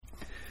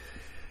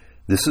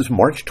This is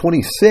March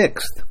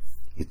 26th.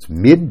 It's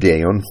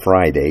midday on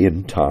Friday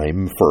and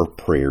time for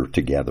prayer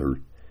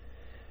together.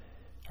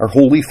 Our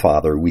Holy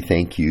Father, we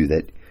thank you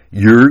that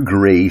your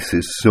grace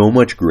is so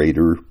much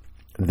greater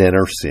than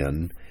our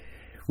sin.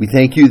 We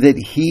thank you that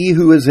he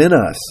who is in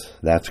us,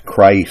 that's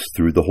Christ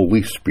through the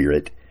Holy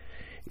Spirit,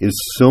 is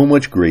so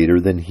much greater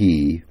than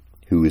he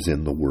who is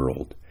in the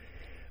world.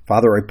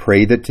 Father, I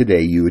pray that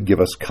today you would give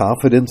us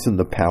confidence in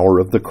the power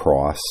of the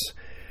cross,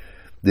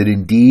 that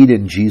indeed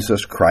in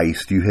Jesus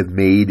Christ you have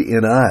made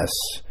in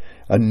us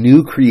a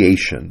new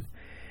creation,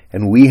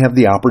 and we have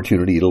the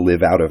opportunity to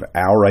live out of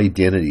our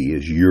identity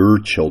as your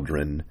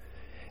children,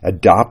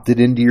 adopted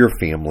into your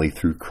family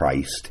through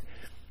Christ.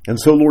 And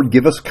so, Lord,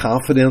 give us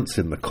confidence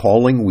in the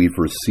calling we've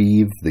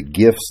received, the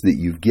gifts that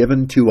you've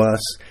given to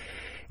us,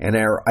 and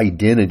our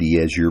identity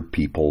as your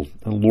people.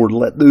 And Lord,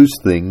 let those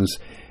things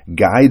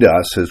guide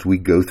us as we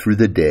go through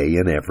the day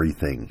and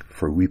everything.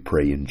 For we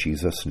pray in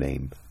Jesus'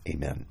 name.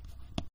 Amen.